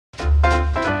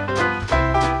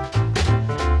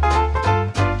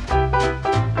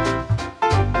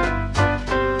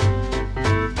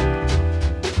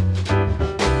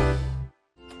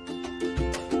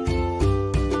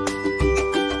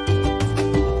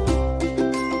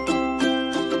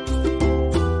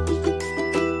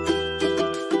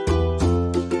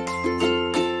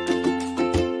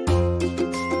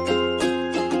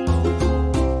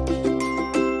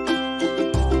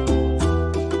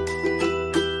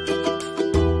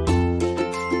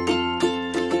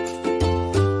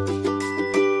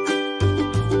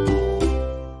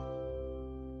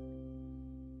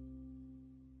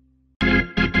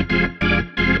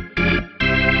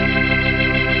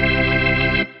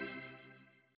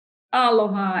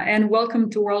Aloha, and welcome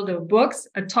to World of Books,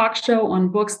 a talk show on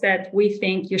books that we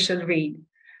think you should read.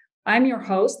 I'm your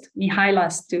host, Mihaela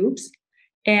Stoops,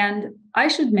 and I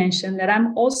should mention that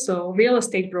I'm also a real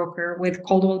estate broker with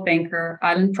Coldwell Banker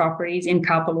Island Properties in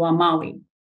Kapalua, Maui.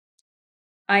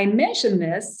 I mention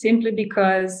this simply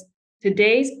because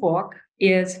today's book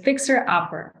is Fixer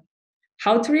Upper: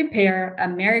 How to Repair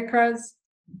America's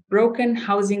Broken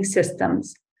Housing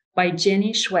Systems by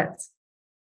Jenny Schuetz.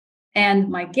 And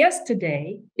my guest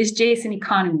today is Jason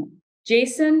Economou.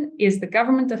 Jason is the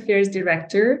Government Affairs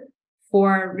Director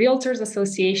for Realtors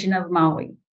Association of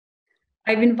Maui.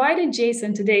 I've invited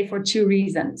Jason today for two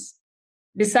reasons,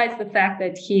 besides the fact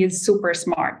that he is super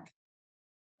smart.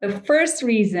 The first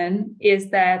reason is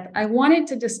that I wanted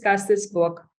to discuss this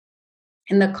book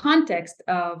in the context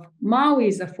of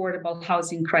Maui's affordable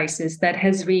housing crisis that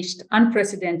has reached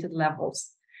unprecedented levels.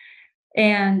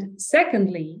 And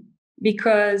secondly,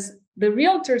 because the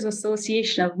Realtors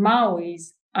Association of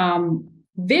Maui's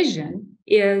vision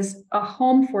is a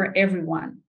home for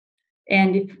everyone.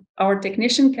 And if our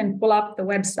technician can pull up the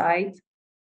website,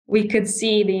 we could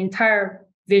see the entire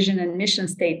vision and mission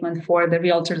statement for the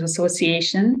Realtors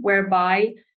Association,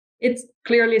 whereby it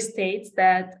clearly states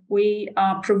that we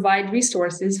provide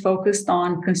resources focused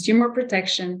on consumer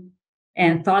protection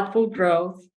and thoughtful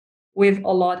growth with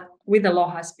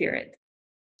aloha spirit.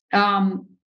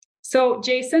 So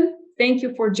Jason, thank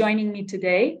you for joining me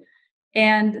today.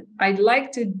 And I'd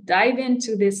like to dive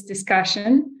into this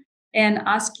discussion and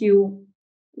ask you,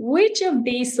 which of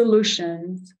these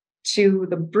solutions to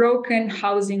the broken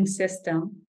housing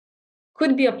system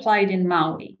could be applied in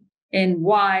Maui, and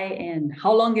why, and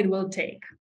how long it will take?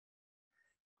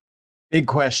 Big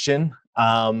question.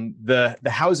 The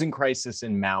housing crisis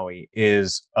in Maui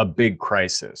is a big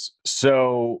crisis.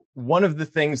 So one of the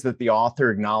things that the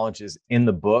author acknowledges in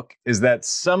the book is that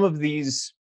some of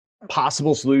these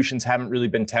possible solutions haven't really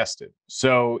been tested.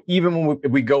 So even when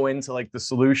we go into like the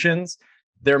solutions,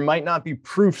 there might not be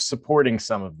proof supporting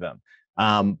some of them.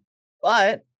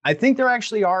 But I think there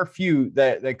actually are a few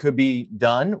that could be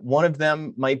done. One of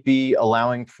them might be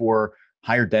allowing for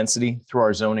higher density through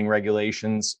our zoning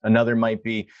regulations. Another might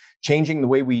be changing the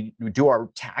way we do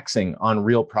our taxing on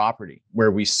real property,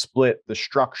 where we split the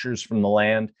structures from the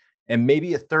land. And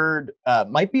maybe a third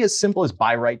might be as simple as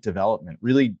by right development,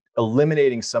 really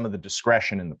eliminating some of the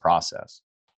discretion in the process.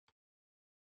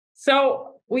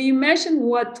 So we mentioned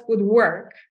what would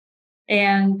work.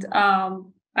 And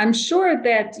I'm sure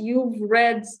that you've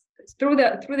read through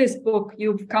this book,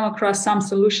 you've come across some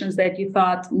solutions that you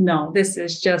thought, no, this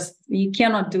is just, you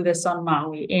cannot do this on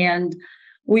Maui. And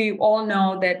we all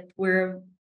know that we're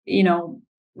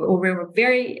a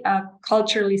very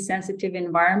culturally sensitive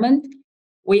environment.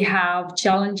 We have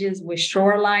challenges with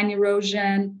shoreline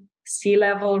erosion, sea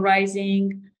level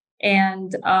rising,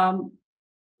 and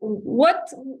what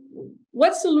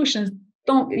solutions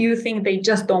don't you think they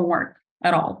just don't work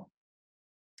at all?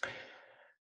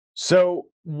 So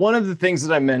one of the things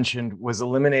that I mentioned was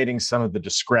eliminating some of the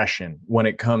discretion when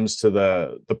it comes to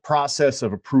the process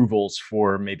of approvals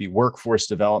for maybe workforce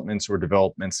developments or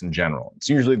developments in general. It's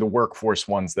usually the workforce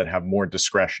ones that have more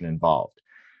discretion involved.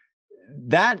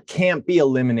 That can't be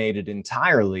eliminated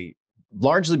entirely,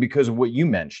 largely because of what you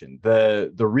mentioned,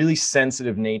 the really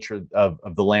sensitive nature of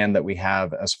the land that we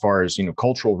have as far as,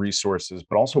 cultural resources,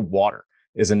 but also water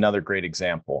is another great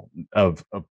example of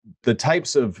the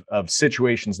types of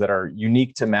situations that are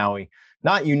unique to Maui,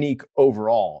 not unique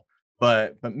overall,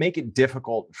 but make it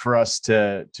difficult for us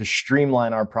to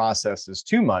streamline our processes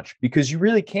too much, because you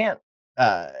really can't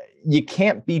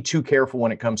be too careful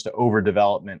when it comes to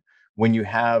overdevelopment when you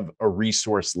have a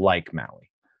resource like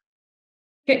Maui.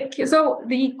 Okay, so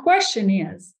the question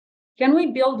is, can we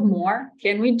build more?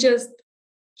 Can we just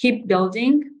keep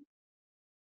building?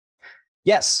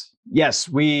 Yes,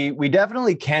 we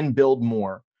definitely can build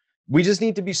more. We just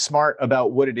need to be smart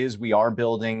about what it is we are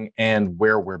building and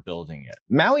where we're building it.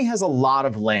 Maui has a lot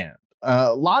of land.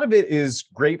 A lot of it is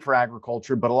great for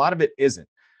agriculture, but a lot of it isn't.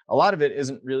 A lot of it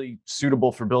isn't really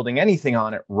suitable for building anything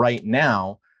on it right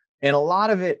now. And a lot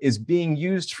of it is being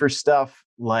used for stuff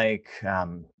like,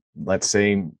 let's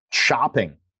say,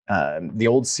 shopping. The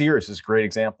old Sears is a great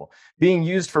example. Being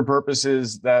used for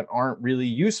purposes that aren't really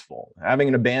useful. Having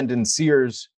an abandoned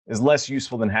Sears is less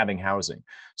useful than having housing.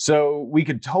 So we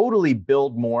could totally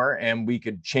build more and we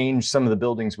could change some of the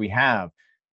buildings we have,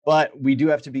 but we do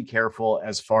have to be careful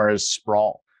as far as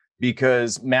sprawl,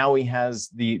 because Maui has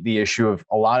the issue of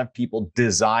a lot of people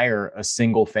desire a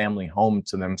single family home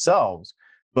to themselves.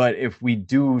 But if we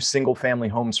do single family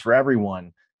homes for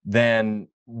everyone, then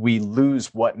we lose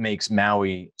what makes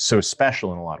Maui so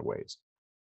special in a lot of ways.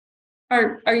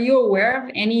 Are you aware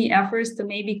of any efforts to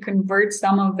maybe convert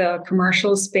some of the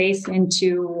commercial space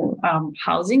into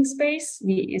housing space?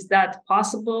 Is that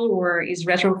possible, or is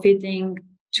retrofitting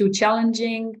too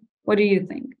challenging? What do you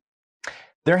think?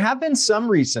 There have been some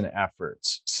recent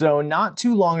efforts. So not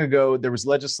too long ago, there was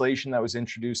legislation that was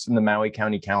introduced in the Maui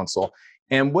County Council.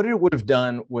 And what it would have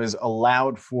done was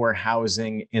allowed for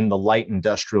housing in the light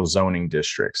industrial zoning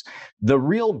districts. The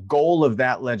real goal of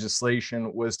that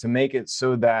legislation was to make it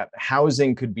so that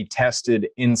housing could be tested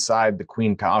inside the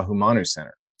Queen Kaahumanu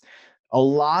Center. A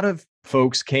lot of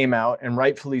folks came out, and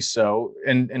rightfully so,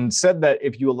 and said that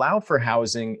if you allow for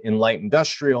housing in light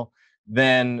industrial,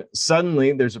 then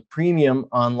suddenly there's a premium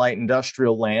on light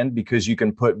industrial land because you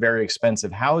can put very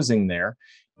expensive housing there.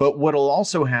 But what'll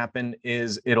also happen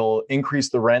is it'll increase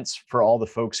the rents for all the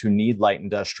folks who need light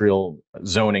industrial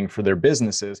zoning for their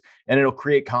businesses, and it'll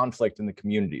create conflict in the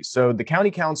community. So the county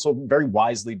council very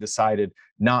wisely decided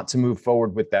not to move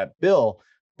forward with that bill.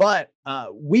 But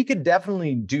we could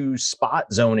definitely do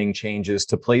spot zoning changes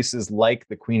to places like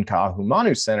the Queen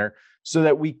Kaahumanu Center so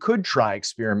that we could try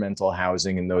experimental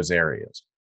housing in those areas.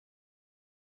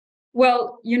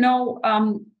 Well,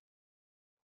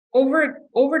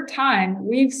 over time,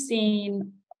 we've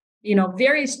seen,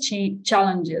 various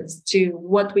challenges to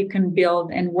what we can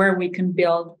build and where we can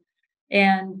build.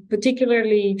 And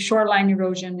particularly shoreline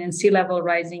erosion and sea level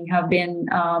rising have been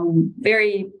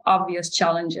very obvious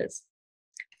challenges.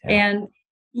 Yeah. And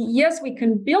yes, we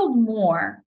can build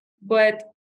more,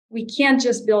 but we can't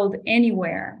just build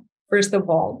anywhere, first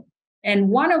of all. And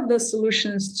one of the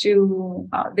solutions to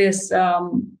this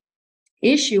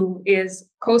issue is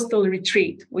coastal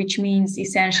retreat, which means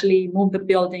essentially move the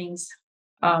buildings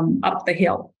up the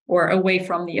hill or away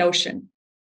from the ocean.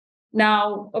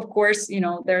 Now, of course,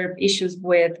 there are issues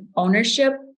with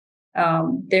ownership.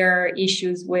 There are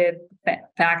issues with the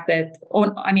fact that,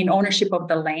 ownership of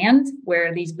the land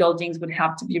where these buildings would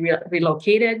have to be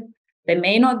relocated. There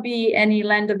may not be any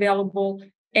land available.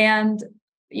 And,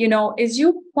 as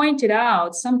you pointed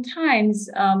out, sometimes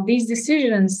these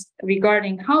decisions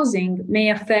regarding housing may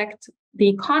affect the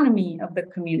economy of the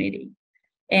community.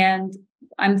 And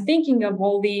I'm thinking of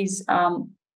all these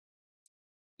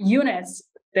units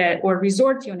or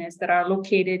resort units that are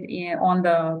located on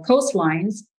the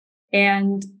coastlines.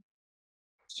 And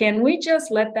can we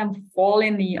just let them fall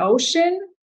in the ocean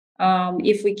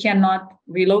if we cannot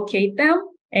relocate them?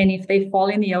 And if they fall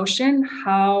in the ocean,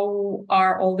 how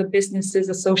are all the businesses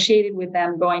associated with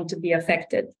them going to be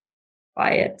affected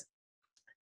by it?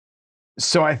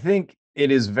 So I think it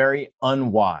is very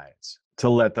unwise to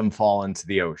let them fall into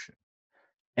the ocean.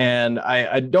 And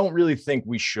I don't really think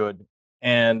we should.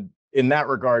 And in that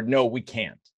regard, no, we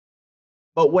can't.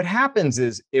 But what happens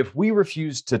is if we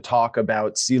refuse to talk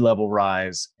about sea level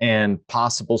rise and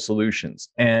possible solutions,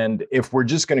 and if we're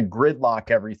just going to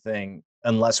gridlock everything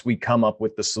unless we come up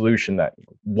with the solution that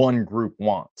one group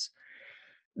wants,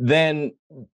 then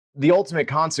the ultimate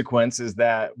consequence is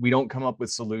that we don't come up with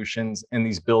solutions and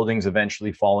these buildings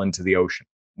eventually fall into the ocean,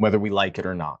 whether we like it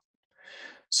or not.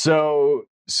 So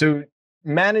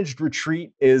managed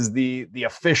retreat is the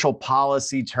official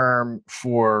policy term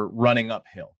for running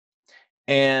uphill.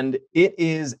 And it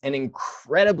is an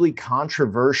incredibly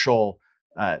controversial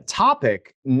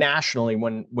topic nationally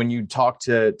when you talk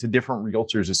to different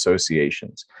realtors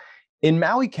associations. In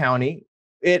Maui County,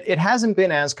 it hasn't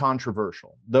been as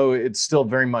controversial, though it still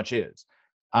very much is.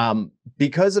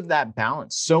 Because of that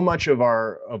balance, so much of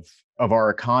our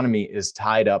economy is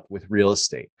tied up with real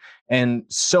estate. And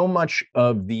so much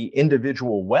of the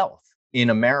individual wealth in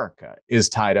America is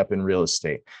tied up in real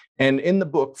estate. And in the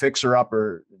book, Fixer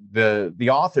Upper, the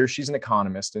author, she's an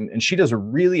economist, and she does a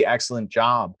really excellent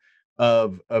job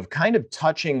of kind of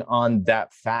touching on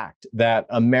that fact that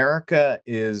America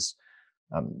is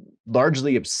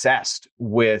largely obsessed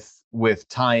with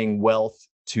tying wealth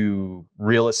to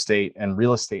real estate and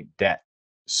real estate debt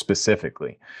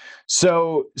specifically.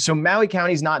 So Maui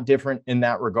County is not different in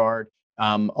that regard.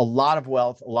 A lot of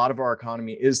wealth, a lot of our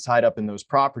economy is tied up in those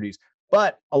properties.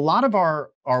 But a lot of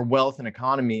our wealth and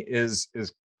economy is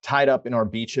tied up in our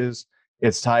beaches.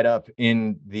 It's tied up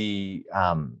in the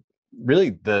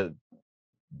really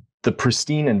the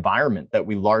pristine environment that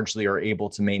we largely are able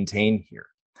to maintain here.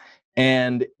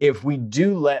 And if we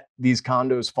do let these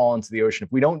condos fall into the ocean,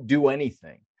 if we don't do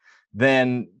anything,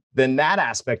 then that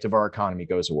aspect of our economy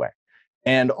goes away.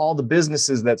 And all the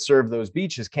businesses that serve those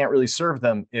beaches can't really serve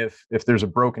them if there's a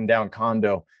broken down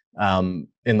condo in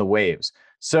the waves.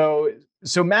 So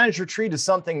managed retreat is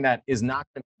something that is not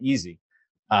going to be easy.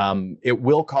 It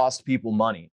will cost people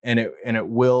money, and it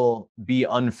will be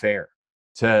unfair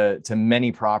to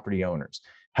many property owners.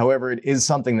 However, it is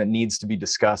something that needs to be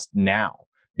discussed now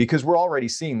because we're already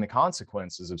seeing the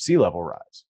consequences of sea level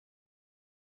rise.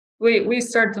 We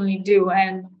certainly do.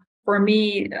 And for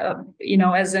me,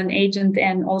 as an agent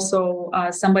and also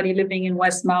somebody living in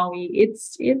West Maui,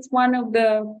 it's one of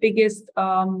the biggest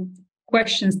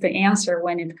questions to answer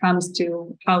when it comes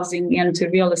to housing and to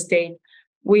real estate.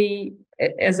 We,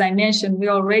 as I mentioned, we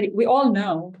all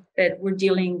know that we're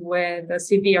dealing with a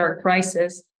severe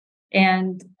crisis.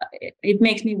 And it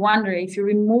makes me wonder, if you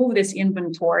remove this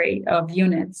inventory of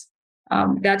units,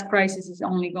 that crisis is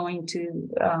only going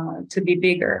to be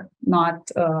bigger,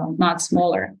 not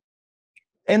smaller.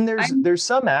 And there's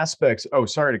some aspects. Oh,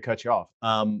 sorry to cut you off.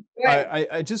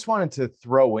 I just wanted to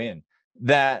throw in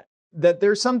that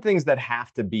there's some things that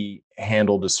have to be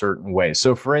handled a certain way.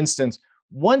 So, for instance,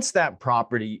 once that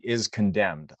property is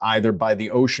condemned, either by the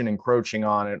ocean encroaching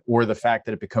on it or the fact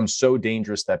that it becomes so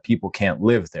dangerous that people can't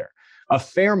live there, a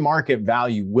fair market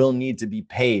value will need to be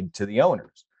paid to the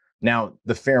owners. Now,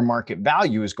 the fair market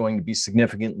value is going to be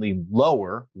significantly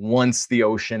lower once the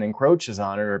ocean encroaches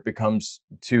on it or it becomes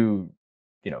too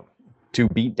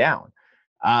beat down.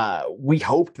 We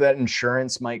hoped that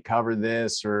insurance might cover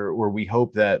this, or we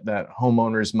hope that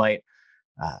homeowners might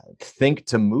think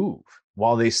to move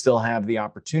while they still have the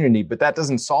opportunity, but that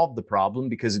doesn't solve the problem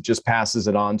because it just passes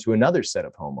it on to another set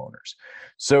of homeowners.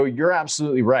 So you're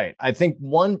absolutely right. I think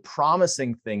one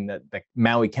promising thing that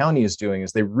Maui County is doing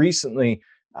is they recently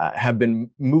have been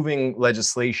moving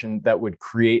legislation that would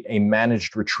create a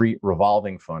managed retreat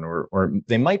revolving fund, or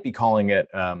they might be calling it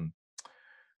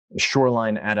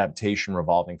shoreline adaptation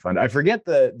revolving fund. I forget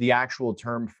the actual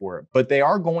term for it, but they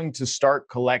are going to start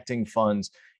collecting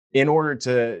funds in order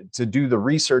to do the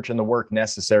research and the work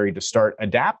necessary to start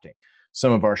adapting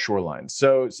some of our shorelines.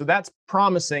 So that's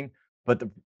promising, but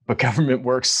government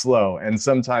works slow, and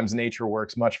sometimes nature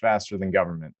works much faster than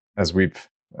government, as we've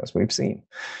seen.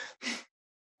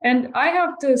 And I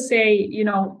have to say,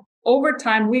 over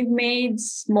time, we've made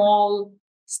small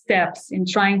steps in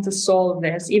trying to solve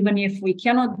this, even if we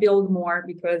cannot build more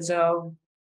because of,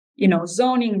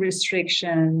 zoning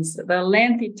restrictions, the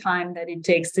lengthy time that it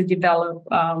takes to develop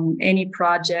any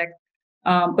project.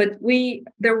 But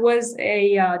there was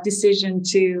a decision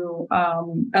to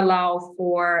allow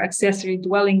for accessory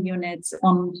dwelling units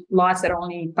on lots that are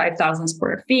only 5,000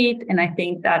 square feet. And I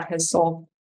think that has solved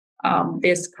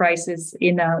this crisis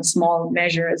in a small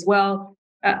measure as well.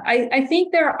 I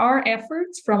think there are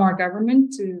efforts from our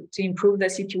government to improve the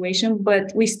situation,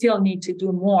 but we still need to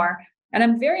do more. And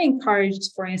I'm very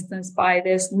encouraged, for instance, by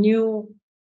this new,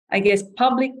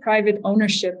 public-private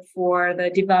ownership for the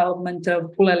development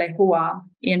of Pulelehua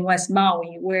in West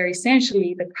Maui, where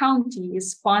essentially the county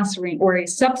is sponsoring or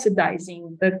is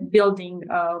subsidizing the building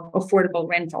of affordable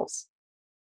rentals.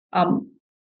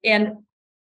 And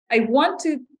I want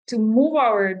to move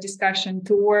our discussion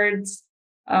towards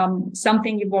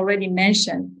something you've already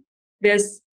mentioned,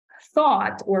 this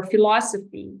thought or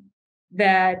philosophy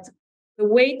that the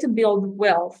way to build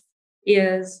wealth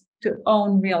is to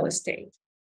own real estate.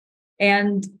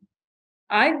 And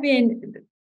I've been,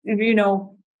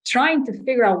 trying to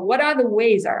figure out what other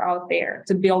ways are out there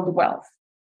to build wealth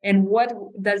and what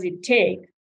does it take.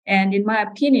 And in my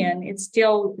opinion, it's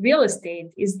still real estate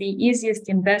is the easiest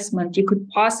investment you could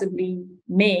possibly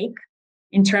make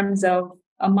in terms of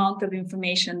amount of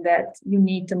information that you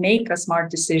need to make a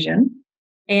smart decision.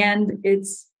 And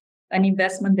it's an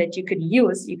investment that you could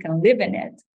use, you can live in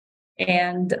it.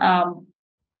 And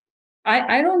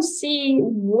I don't see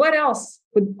what else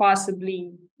could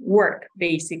possibly work,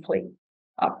 basically.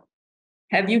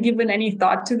 Have you given any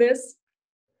thought to this?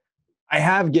 I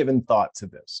have given thought to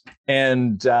this.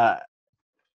 And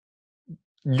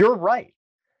you're right.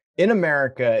 In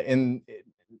America, in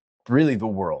really the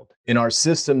world, in our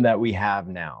system that we have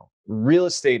now, real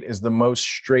estate is the most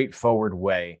straightforward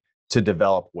way to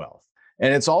develop wealth.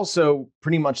 And it's also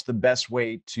pretty much the best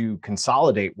way to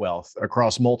consolidate wealth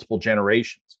across multiple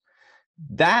generations.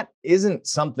 That isn't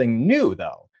something new,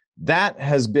 though. That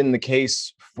has been the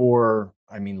case for,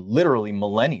 literally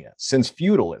millennia, since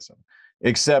feudalism.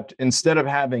 Except instead of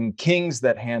having kings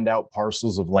that hand out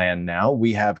parcels of land now,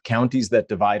 we have counties that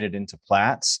divide it into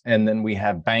plats, and then we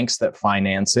have banks that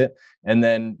finance it. And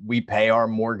then we pay our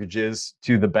mortgages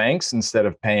to the banks instead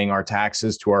of paying our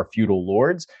taxes to our feudal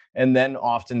lords. And then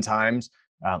oftentimes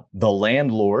the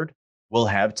landlord will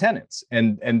have tenants.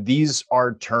 And these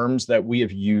are terms that we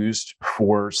have used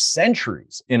for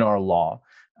centuries in our law.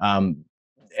 And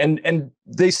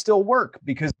they still work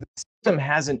because the system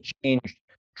hasn't changed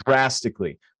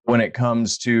drastically when it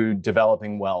comes to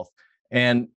developing wealth.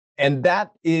 And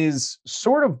that is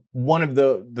sort of one of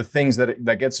the things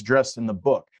that gets addressed in the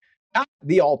book. not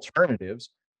the alternatives,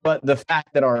 but the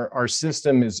fact that our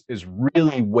system is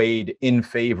really weighed in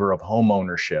favor of home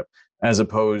ownership as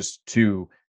opposed to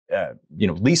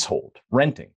leasehold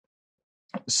renting.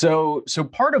 So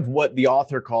part of what the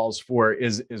author calls for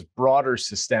is broader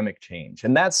systemic change,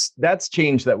 and that's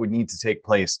change that would need to take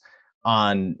place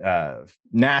on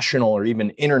national or even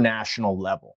international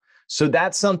level. So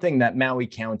that's something that Maui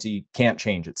County can't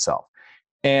change itself,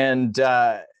 and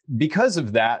because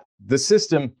of that, the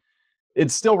system, it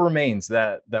still remains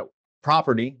that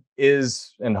property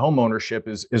is, and home ownership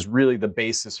is really the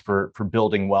basis for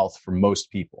building wealth for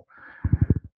most people.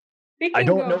 I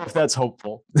don't know if that's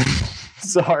hopeful.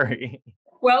 Sorry.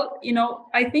 Well,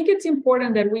 I think it's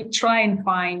important that we try and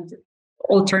find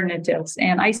alternatives.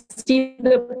 And I see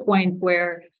the point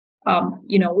where,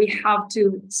 we have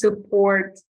to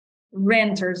support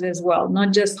renters as well,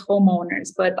 not just homeowners.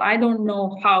 But I don't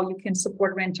know how you can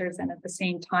support renters and at the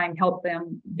same time help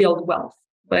them build wealth.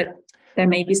 But there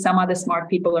may be some other smart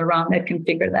people around that can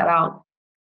figure that out.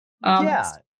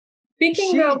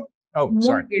 Speaking of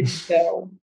mortgage, though,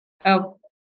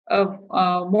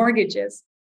 of mortgages,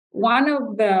 one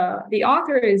of the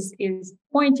author is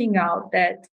pointing out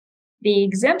that the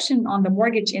exemption on the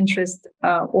mortgage interest,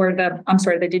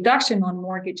 the deduction on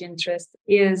mortgage interest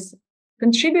is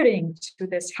contributing to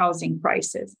this housing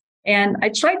crisis. And I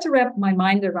tried to wrap my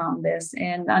mind around this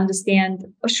and understand,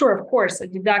 sure, of course, a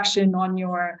deduction on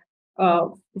your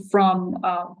on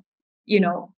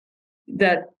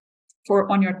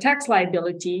your tax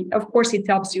liability, of course, it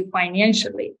helps you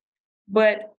financially,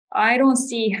 but I don't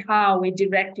see how it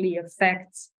directly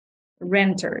affects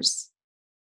renters.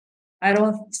 I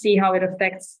don't see how it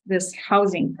affects this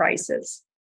housing crisis.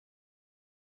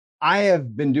 I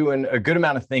have been doing a good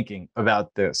amount of thinking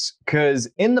about this because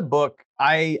in the book,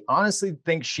 I honestly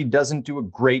think she doesn't do a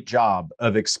great job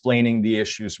of explaining the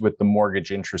issues with the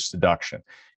mortgage interest deduction.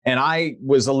 And I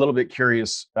was a little bit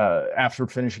curious after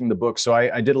finishing the book, so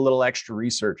I did a little extra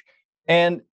research.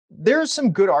 And there's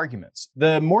some good arguments.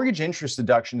 The mortgage interest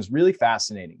deduction is really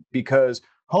fascinating because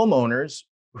homeowners,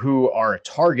 who are a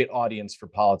target audience for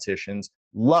politicians,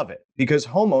 love it because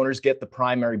homeowners get the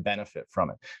primary benefit from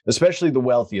it, especially the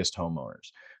wealthiest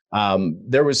homeowners.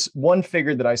 There was one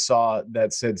figure that I saw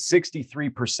that said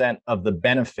 63% of the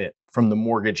benefit from the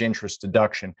mortgage interest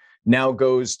deduction now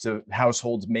goes to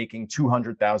households making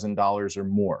 $200,000 or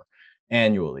more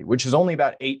annually, which is only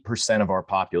about 8% of our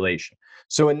population.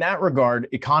 So in that regard,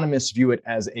 economists view it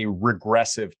as a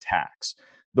regressive tax.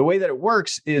 The way that it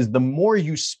works is the more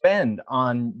you spend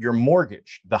on your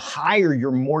mortgage, the higher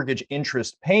your mortgage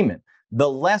interest payment, the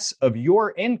less of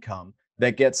your income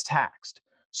that gets taxed.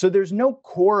 So there's no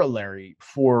corollary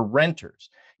for renters.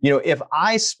 If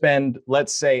I spend,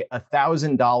 let's say,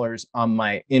 $1,000 on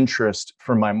my interest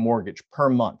for my mortgage per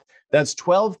month, that's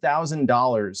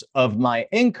 $12,000 of my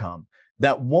income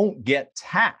that won't get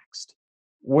taxed.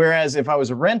 Whereas if I was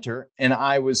a renter and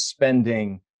I was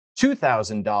spending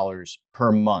 $2,000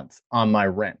 per month on my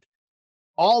rent,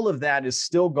 all of that is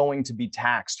still going to be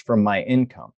taxed from my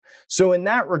income. So in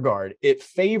that regard, it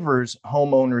favors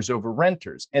homeowners over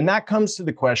renters. And that comes to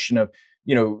the question of,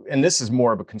 and this is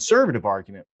more of a conservative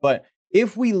argument, but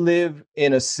if we live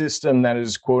in a system that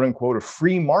is quote unquote a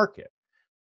free market,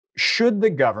 should the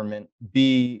government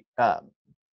be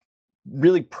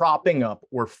really propping up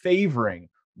or favoring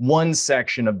one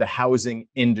section of the housing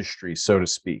industry, so to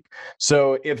speak?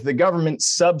 So if the government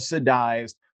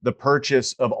subsidized the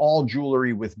purchase of all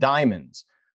jewelry with diamonds,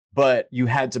 but you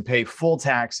had to pay full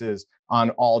taxes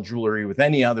on all jewelry with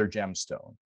any other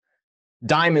gemstone,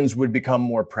 diamonds would become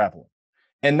more prevalent.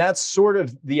 And that's sort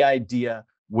of the idea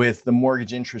with the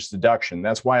mortgage interest deduction.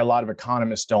 That's why a lot of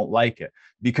economists don't like it,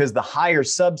 because the higher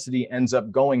subsidy ends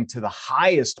up going to the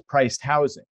highest priced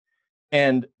housing.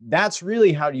 And that's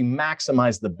really how you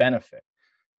maximize the benefit.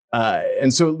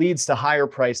 And so it leads to higher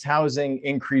priced housing,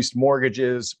 increased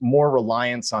mortgages, more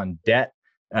reliance on debt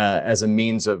as a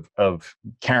means of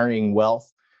carrying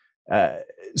wealth.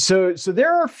 So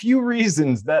there are a few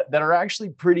reasons that are actually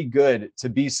pretty good to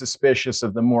be suspicious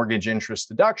of the mortgage interest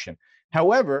deduction.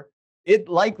 However, it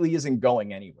likely isn't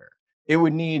going anywhere. It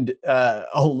would need a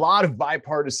lot of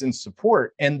bipartisan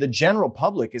support, and the general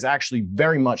public is actually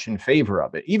very much in favor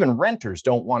of it. Even renters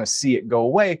don't want to see it go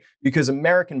away because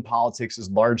American politics is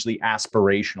largely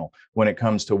aspirational when it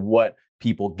comes to what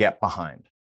people get behind.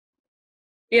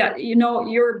 Yeah,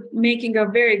 you're making a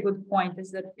very good point,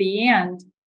 is that at the end,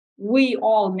 we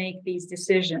all make these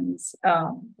decisions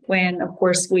when, of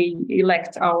course, we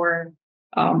elect our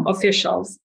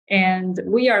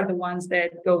we are the ones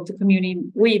that go to community.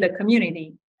 We, the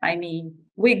community,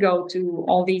 we go to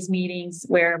all these meetings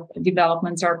where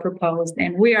developments are proposed,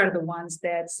 and we are the ones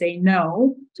that say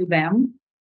no to them.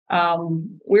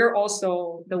 We're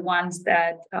also the ones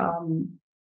that,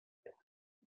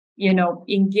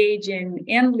 engage in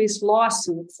endless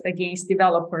lawsuits against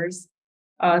developers.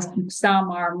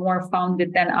 Some are more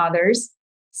founded than others.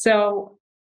 So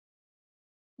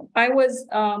I was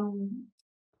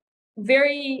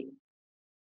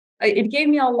it gave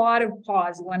me a lot of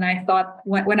pause when I thought,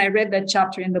 when I read that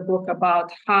chapter in the book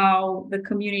about how the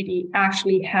community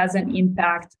actually has an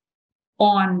impact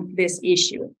on this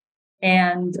issue,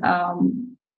 and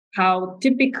how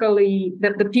typically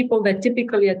the people that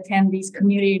typically attend these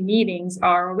community meetings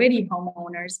are already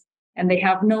homeowners, and they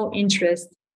have no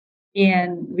interest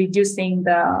in reducing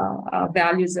the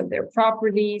values of their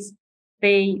properties.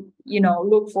 They,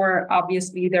 look for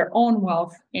obviously their own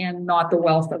wealth and not the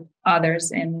wealth of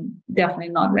others, and definitely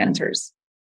not renters.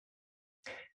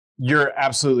 You're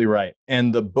absolutely right.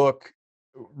 And the book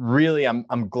really,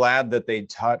 I'm glad that they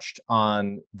touched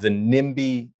on the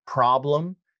NIMBY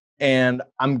problem. And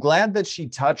I'm glad that she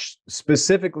touched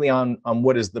specifically on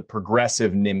what is the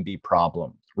progressive NIMBY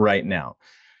problem right now.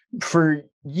 For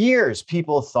years,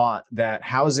 people thought that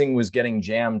housing was getting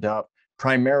jammed up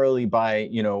primarily by,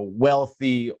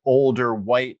 wealthy, older,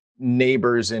 white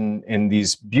neighbors in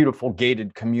these beautiful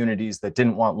gated communities that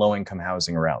didn't want low-income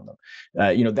housing around them.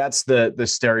 That's the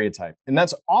stereotype. And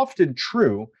that's often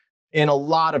true in a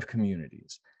lot of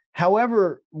communities.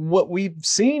 However, what we've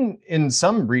seen in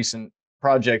some recent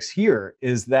projects here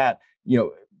is that,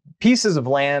 pieces of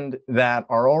land that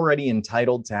are already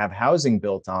entitled to have housing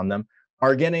built on them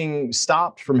are getting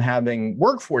stopped from having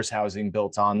workforce housing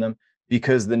built on them,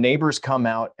 because the neighbors come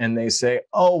out and they say,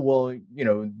 oh, well,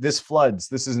 this floods.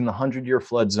 This is in the 100-year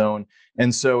flood zone.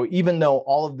 And so even though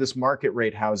all of this market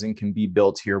rate housing can be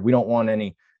built here, we don't want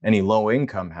any low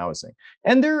income housing.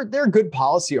 And there are good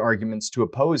policy arguments to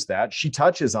oppose that. She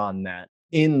touches on that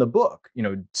in the book,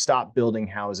 stop building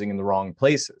housing in the wrong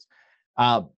places.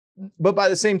 But by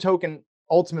the same token,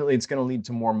 ultimately, it's going to lead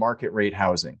to more market rate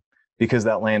housing because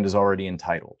that land is already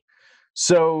entitled.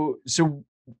 So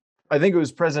I think it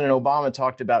was President Obama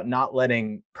talked about not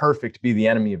letting perfect be the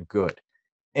enemy of good.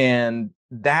 And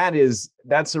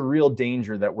that's a real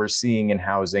danger that we're seeing in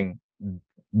housing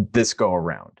this go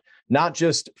around. Not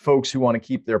just folks who want to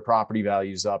keep their property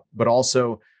values up, but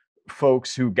also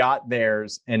folks who got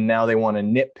theirs and now they want to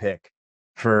nitpick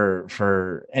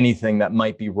for anything that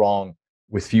might be wrong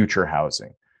with future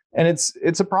housing. And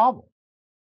it's a problem.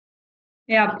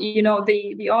 Yeah,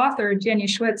 the author, Jenny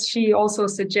Schuetz, she also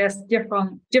suggests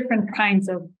different kinds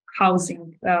of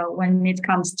housing when it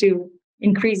comes to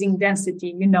increasing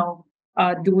density.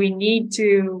 Do we need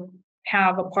to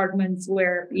have apartments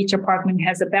where each apartment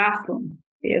has a bathroom?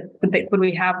 Could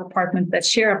we have apartments that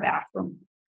share a bathroom?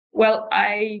 Well,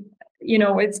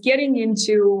 it's getting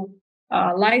into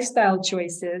lifestyle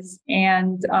choices,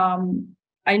 and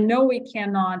I know we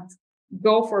cannot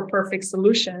go for perfect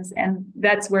solutions, and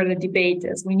that's where the debate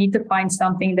is. We need to find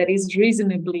something that is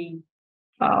reasonably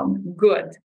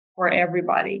good for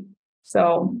everybody.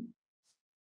 So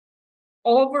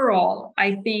overall,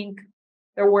 I think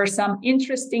there were some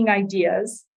interesting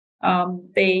ideas.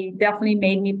 They definitely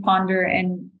made me ponder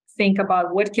and think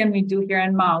about what can we do here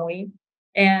in Maui.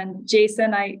 And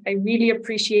Jason, I really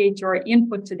appreciate your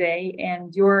input today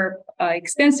and your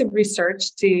extensive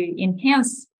research to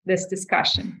enhance this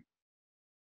discussion.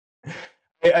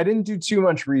 I didn't do too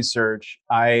much research.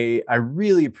 I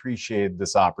really appreciate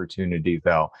this opportunity,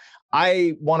 though.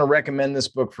 I want to recommend this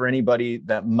book for anybody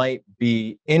that might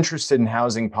be interested in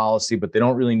housing policy, but they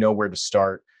don't really know where to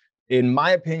start. In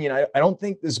my opinion, I don't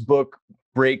think this book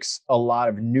breaks a lot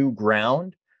of new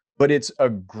ground, but it's a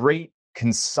great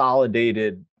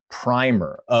consolidated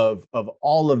primer of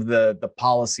all of the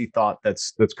policy thought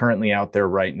that's currently out there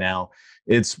right now.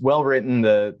 It's well written.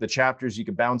 The chapters you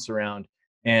could bounce around.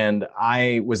 And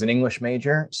I was an English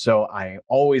major, so I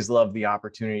always love the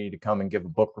opportunity to come and give a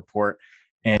book report.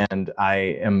 And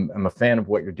I am a fan of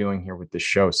what you're doing here with this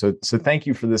show. So thank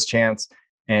you for this chance.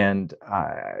 And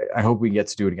I hope we get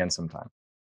to do it again sometime.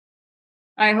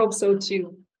 I hope so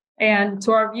too. And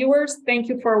to our viewers, thank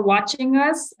you for watching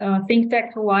us.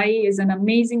 ThinkTech Hawaii is an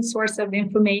amazing source of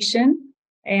information.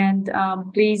 And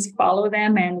please follow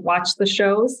them and watch the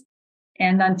shows.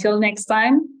 And until next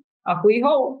time, ahui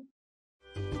ho.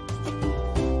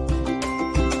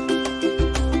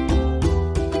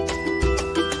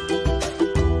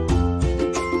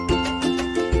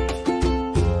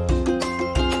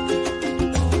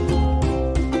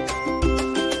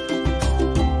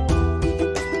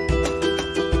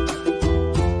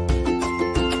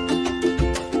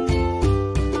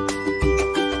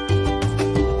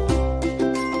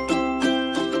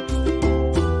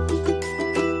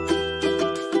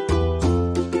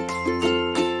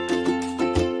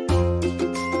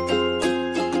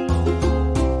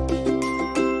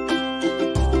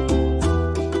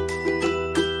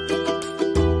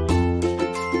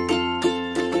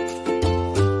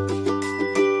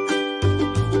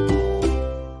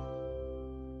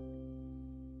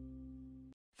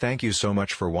 Thank you so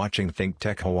much for watching Think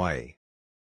Tech Hawaii.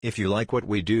 If you like what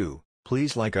we do,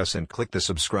 please like us and click the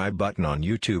subscribe button on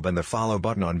YouTube and the follow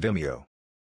button on Vimeo.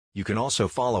 You can also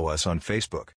follow us on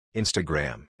Facebook,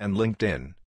 Instagram, and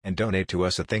LinkedIn, and donate to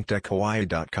us at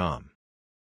thinktechhawaii.com.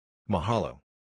 Mahalo.